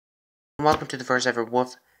Welcome to the first ever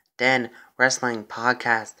Wolfden Wrestling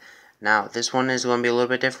podcast. Now, this one is going to be a little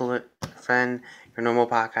bit different from your normal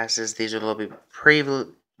podcasts. These are a little bit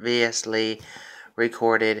previously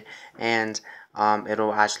recorded, and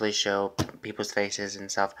it'll actually show people's faces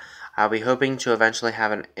and stuff. I'll be hoping to eventually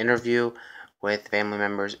have an interview with family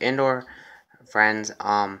members and/or friends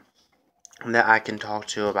that I can talk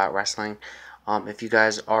to about wrestling. If you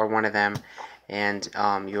guys are one of them and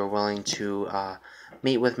you're willing to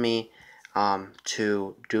meet with me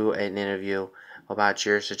to do an interview about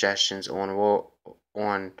your suggestions on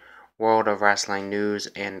World of Wrestling news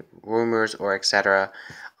and rumors or etc.,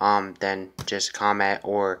 then just comment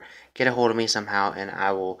or get a hold of me somehow and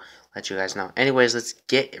I will let you guys know. Anyways, let's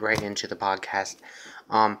get right into the podcast.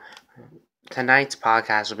 Tonight's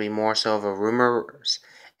podcast will be more so of a rumors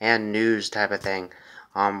and news type of thing.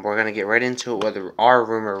 We're going to get right into it with our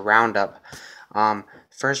rumor roundup.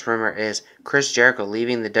 First rumor is Chris Jericho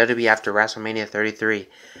leaving the WWE after WrestleMania 33.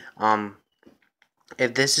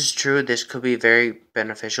 If this is true, this could be very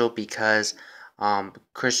beneficial because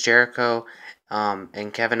Chris Jericho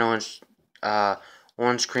and Kevin Owens'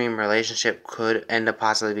 on-screen relationship could end up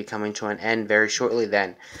possibly be coming to an end very shortly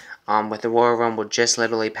then. With the Royal Rumble just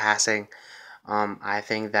literally passing, I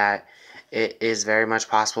think that it is very much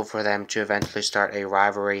possible for them to eventually start a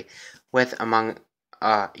rivalry among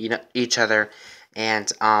each other.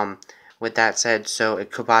 And with that said, so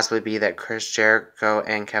it could possibly be that Chris Jericho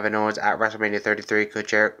and Kevin Owens at WrestleMania 33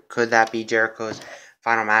 could that be Jericho's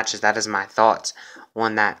final matches? That is my thoughts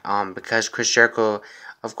on that. Because Chris Jericho,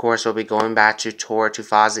 of course, will be going back to tour with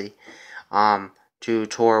Fozzy.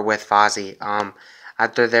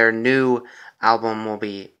 After their new album will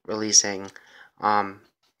be releasing.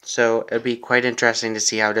 So it'll be quite interesting to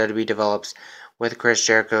see how WWE develops with Chris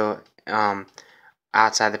Jericho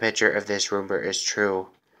outside the picture if this rumor is true.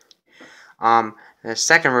 The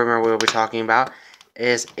second rumor we'll be talking about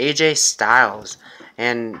is AJ Styles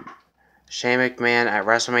and Shane McMahon at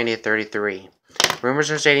WrestleMania 33. Rumors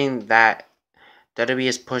are stating that WWE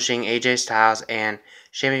is pushing AJ Styles and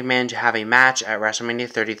Shane McMahon to have a match at WrestleMania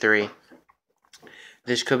 33.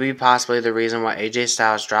 This could be possibly the reason why AJ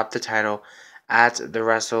Styles dropped the title at the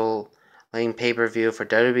Wrestling pay-per-view for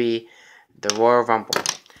WWE, the Royal Rumble.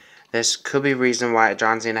 This could be the reason why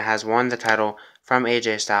John Cena has won the title from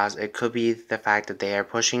AJ Styles. It could be the fact that they are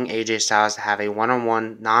pushing AJ Styles to have a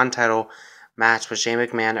one-on-one non-title match with Shane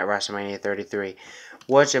McMahon at WrestleMania 33,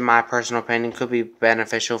 which in my personal opinion could be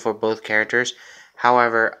beneficial for both characters.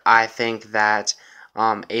 However, I think that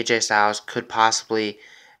AJ Styles could possibly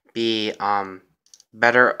be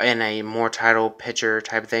better in a more title picture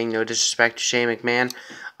type thing. No disrespect to Shane McMahon,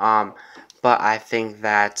 but I think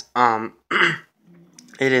that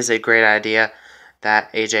it is a great idea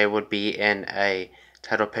that AJ would be in a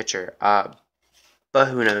title picture. But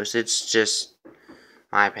who knows? It's just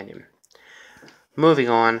my opinion. Moving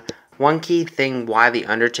on, one key thing why The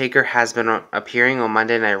Undertaker has been appearing on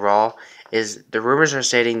Monday Night Raw is the rumors are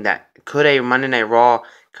stating that could a Monday Night Raw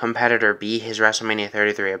competitor be his WrestleMania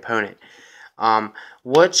 33 opponent?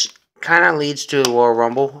 Which kind of leads to the Royal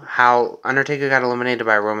Rumble, how Undertaker got eliminated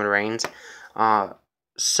by Roman Reigns.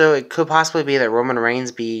 So it could possibly be that Roman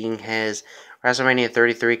Reigns being his WrestleMania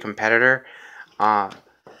 33 competitor. But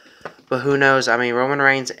who knows? I mean, Roman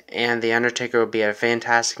Reigns and The Undertaker would be a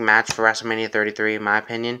fantastic match for WrestleMania 33, in my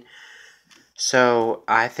opinion. So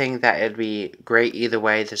I think that it'd be great either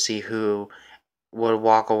way to see who would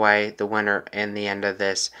walk away the winner in the end of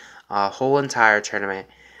this whole entire tournament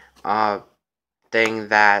thing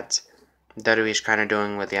that WWE is kind of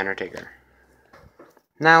doing with The Undertaker.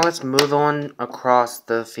 Now let's move on across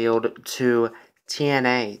the field to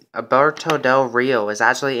TNA. Alberto Del Rio is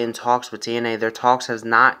actually in talks with TNA. Their talks has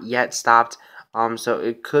not yet stopped, so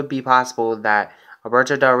it could be possible that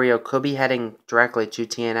Alberto Del Rio could be heading directly to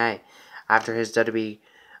TNA after his WWE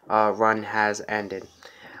run has ended.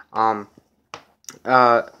 Alberto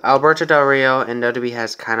Del Rio and WWE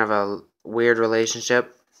has kind of a weird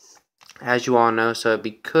relationship, as you all know, so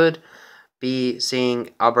it could be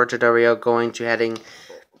seeing Alberto Del Rio heading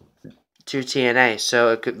to TNA. So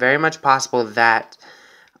it could very much possible that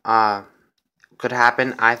could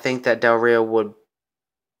happen. I think that Del Rio would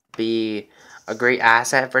be a great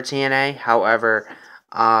asset for TNA. However,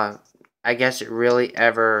 I guess it really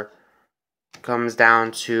ever comes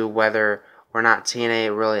down to whether or not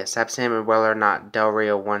TNA really accepts him and whether or not Del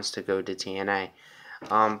Rio wants to go to TNA.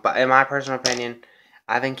 But in my personal opinion,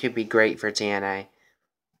 I think he'd be great for TNA.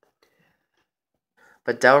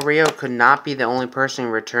 But Del Rio could not be the only person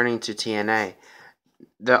returning to TNA.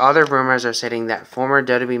 The other rumors are stating that former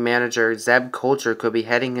WWE manager Zeb Coulter could be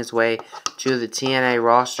heading his way to the TNA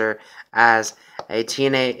roster as a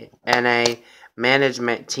TNA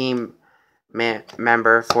management team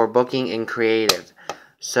member for booking and creative.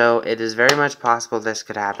 So it is very much possible this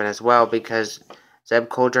could happen as well, because Zeb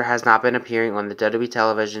Coulter has not been appearing on the WWE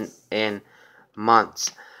television in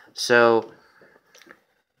months. So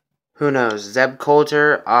who knows? Zeb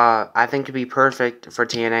Coulter, I think could be perfect for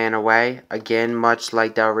TNA in a way. Again, much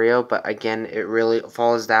like Del Rio, but again, it really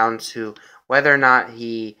falls down to whether or not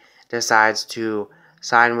he decides to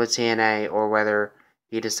sign with TNA, or whether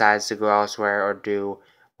he decides to go elsewhere or do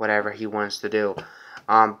whatever he wants to do.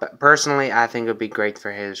 But personally, I think it would be great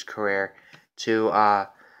for his career to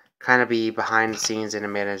kind of be behind the scenes in a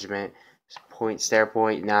management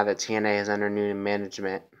standpoint now that TNA is under new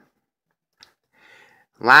management.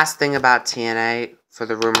 Last thing about TNA for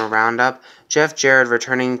the rumor roundup, Jeff Jarrett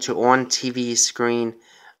returning to on-TV screen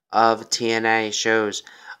of TNA shows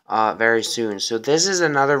very soon. So this is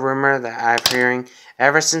another rumor that I'm hearing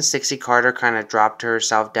ever since Dixie Carter kind of dropped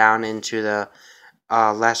herself down into the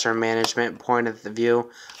lesser management point of the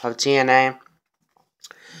view of TNA.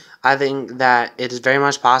 I think that it is very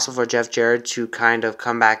much possible for Jeff Jarrett to kind of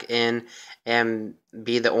come back in and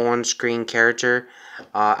be the on-screen character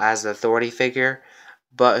as the authority figure.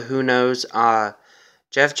 But who knows?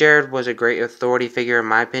 Jeff Jarrett was a great authority figure in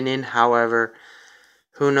my opinion. However,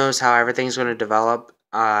 who knows how everything's going to develop?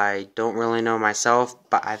 I don't really know myself,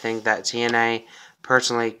 but I think that TNA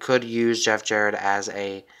personally could use Jeff Jarrett as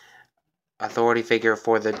a authority figure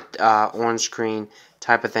for the on-screen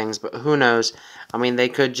type of things. But who knows? I mean, they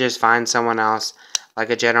could just find someone else, like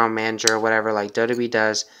a general manager or whatever, like WWE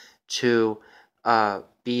does, to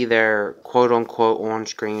be their quote-unquote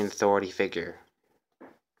on-screen authority figure.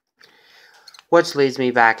 Which leads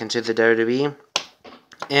me back into the WWE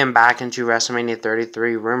and back into WrestleMania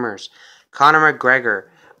 33 rumors. Conor McGregor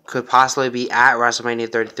could possibly be at WrestleMania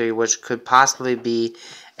 33, which could possibly be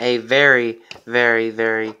a very, very,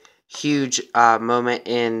 very huge moment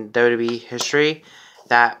in WWE history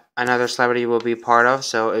that another celebrity will be part of.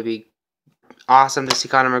 So it'd be awesome to see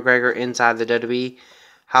Conor McGregor inside the WWE.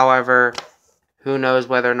 However, who knows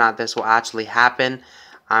whether or not this will actually happen.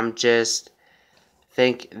 I'm just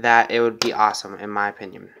think that it would be awesome in my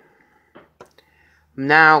opinion.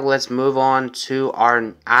 Now let's move on to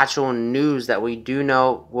our actual news that we do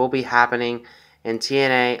know will be happening in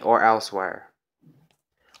TNA or elsewhere.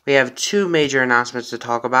 We have two major announcements to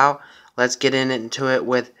talk about. Let's get into it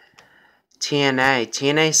with TNA.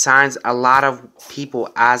 TNA signs a lot of people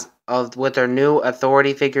with their new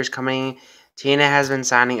authority figures coming. TNA has been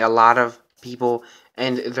signing a lot of people,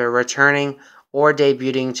 and they're returning or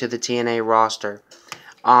debuting to the TNA roster.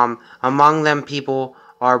 Among them people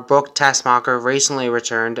are Brooke Tessmacher, recently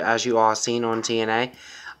returned, as you all seen on TNA.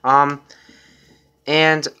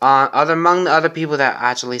 And among the other people that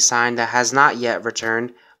actually signed that has not yet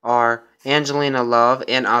returned are Angelina Love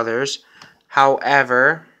and others.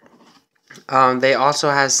 However, they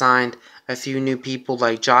also have signed a few new people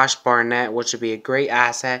like Josh Barnett, which would be a great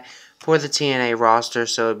asset for the TNA roster.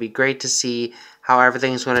 So it'd be great to see how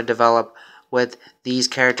everything's going to develop with these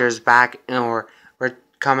characters back or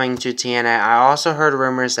coming to TNA. I also heard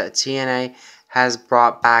rumors that TNA has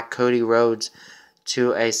brought back Cody Rhodes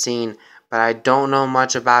to a scene, but I don't know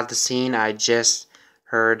much about the scene. I just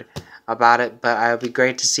heard about it, but it would be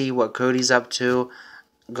great to see what Cody's up to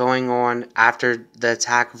going on after the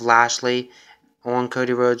attack of Lashley on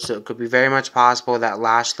Cody Rhodes. So it could be very much possible that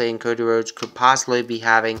Lashley and Cody Rhodes could possibly be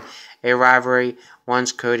having a rivalry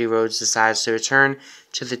once Cody Rhodes decides to return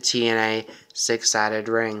to the TNA six-sided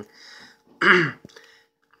ring.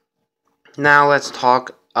 Now let's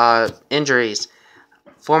talk injuries.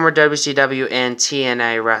 Former WCW and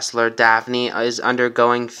TNA wrestler Daphne is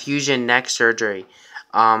undergoing fusion neck surgery,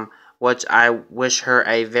 which I wish her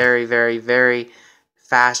a very, very, very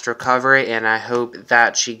fast recovery, and I hope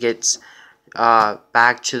that she gets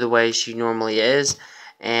back to the way she normally is,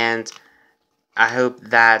 and I hope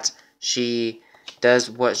that she does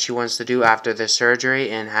what she wants to do after the surgery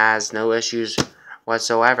and has no issues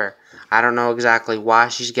whatsoever. I don't know exactly why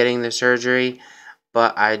she's getting the surgery,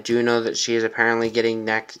 but I do know that she is apparently getting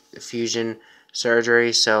neck fusion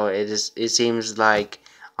surgery, so it seems like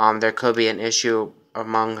there could be an issue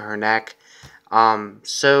among her neck.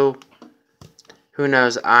 So who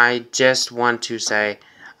knows? I just want to say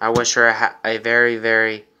I wish her a very,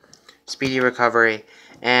 very speedy recovery.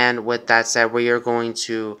 And with that said, we are going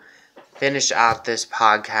to finish out this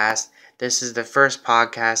podcast. This is the first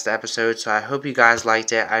podcast episode, so I hope you guys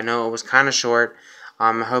liked it. I know it was kind of short.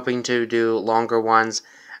 I'm hoping to do longer ones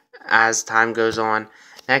as time goes on.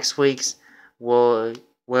 Next week's we'll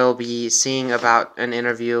be seeing about an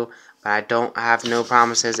interview, but I don't have no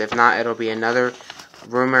promises. If not, it'll be another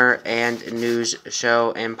rumor and news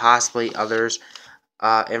show, and possibly others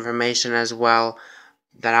information as well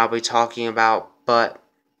that I'll be talking about. But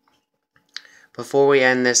before we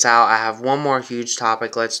end this out, I have one more huge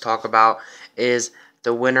topic let's talk about is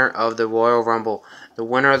the winner of the Royal Rumble. The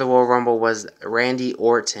winner of the Royal Rumble was Randy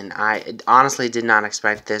Orton. I honestly did not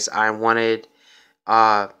expect this. I wanted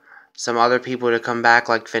uh, some other people to come back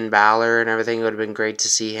like Finn Balor and everything. It would have been great to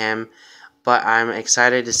see him. But I'm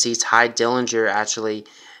excited to see Ty Dillinger actually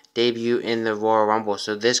debut in the Royal Rumble.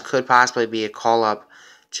 So this could possibly be a call-up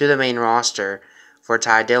to the main roster for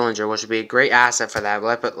Ty Dillinger, which would be a great asset for that.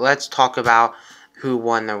 But let's talk about who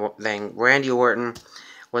won the thing. Randy Orton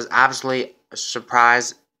was absolutely a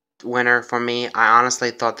surprise winner for me. I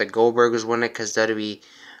honestly thought that Goldberg was winning because WWE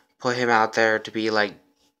put him out there to be like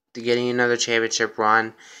getting another championship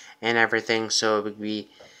run and everything. So it would be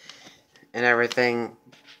and everything.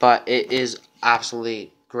 But it is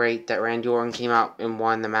absolutely great that Randy Orton came out and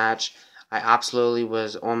won the match. I absolutely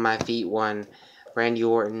was on my feet when Randy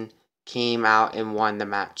Orton came out and won the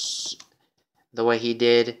match. The way he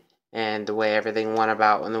did and the way everything went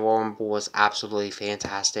about in the Royal Rumble was absolutely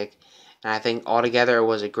fantastic. And I think altogether it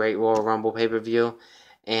was a great Royal Rumble pay-per-view.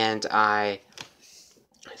 And I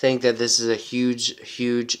think that this is a huge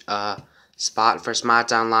spot for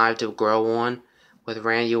SmackDown Live to grow on, with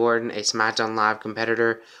Randy Orton, a SmackDown Live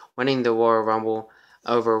competitor, winning the Royal Rumble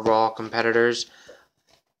over Raw competitors.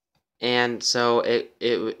 And so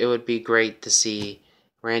it would be great to see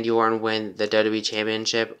Randy Orton win the WWE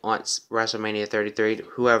Championship on WrestleMania 33,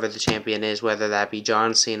 whoever the champion is, whether that be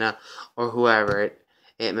John Cena or whoever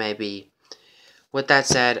it may be. With that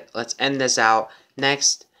said, let's end this out.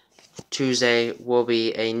 Next Tuesday will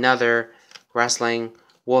be another Wolfden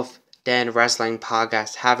Wrestling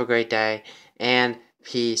podcast. Have a great day and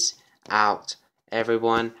peace out,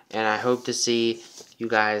 everyone. And I hope to see you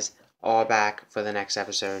guys all back for the next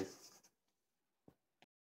episode.